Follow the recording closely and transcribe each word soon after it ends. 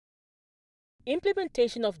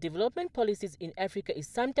Implementation of development policies in Africa is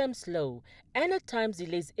sometimes slow and at times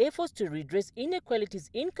delays efforts to redress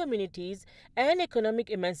inequalities in communities and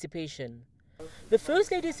economic emancipation. The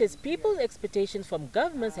First Lady says people's expectations from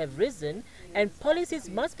governments have risen and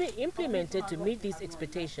policies must be implemented to meet these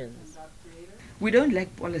expectations. We don't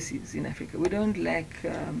lack policies in Africa. We don't lack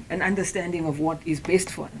an understanding of what is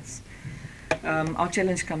best for us. Our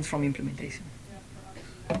challenge comes from implementation.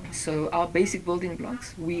 So our basic building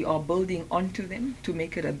blocks, we are building onto them to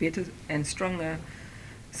make it a better and stronger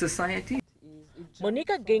society.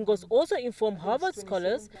 Monica Geingos also informed Harvard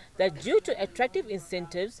scholars that due to attractive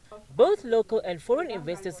incentives, both local and foreign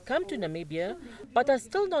investors come to Namibia but are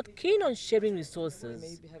still not keen on sharing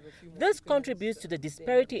resources. This contributes to the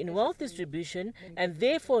disparity in wealth distribution and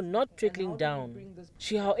therefore not trickling down.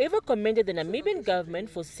 She, however, commended the Namibian government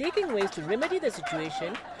for seeking ways to remedy the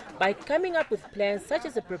situation by coming up with plans such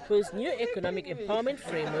as the proposed new economic empowerment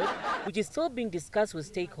framework, which is still being discussed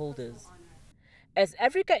with stakeholders. As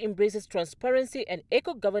Africa embraces transparency and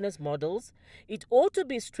eco-governance models, it ought to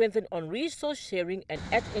be strengthened on resource sharing and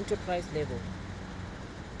at enterprise level.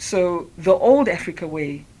 So the old Africa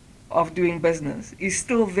way of doing business is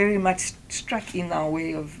still very much struck in our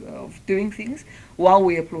way of doing things while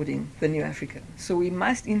we're applauding the new Africa. So we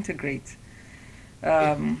must integrate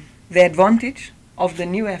the advantage of the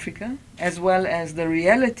new Africa as well as the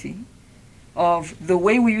reality of the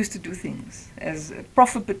way we used to do things, as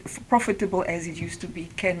profitable as it used to be,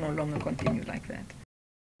 can no longer continue like that.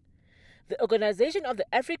 The Organization of the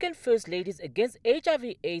African First Ladies Against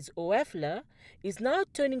HIV/AIDS, OAFLA, is now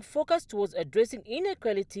turning focus towards addressing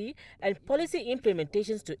inequality and policy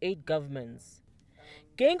implementations to aid governments.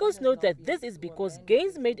 Geingos note that this is because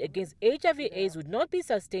gains made against HIV/AIDS would not be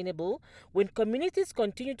sustainable when communities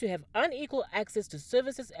continue to have unequal access to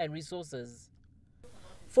services and resources.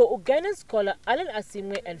 For Ugandan scholar Alan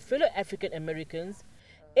Asimwe and fellow African Americans,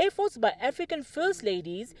 efforts by African First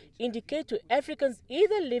Ladies indicate to Africans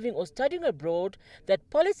either living or studying abroad that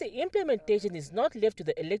policy implementation is not left to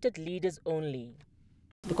the elected leaders only.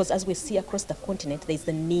 Because as we see across the continent, there is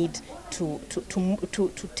the need to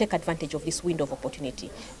take advantage of this window of opportunity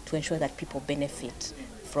to ensure that people benefit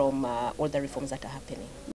from all the reforms that are happening.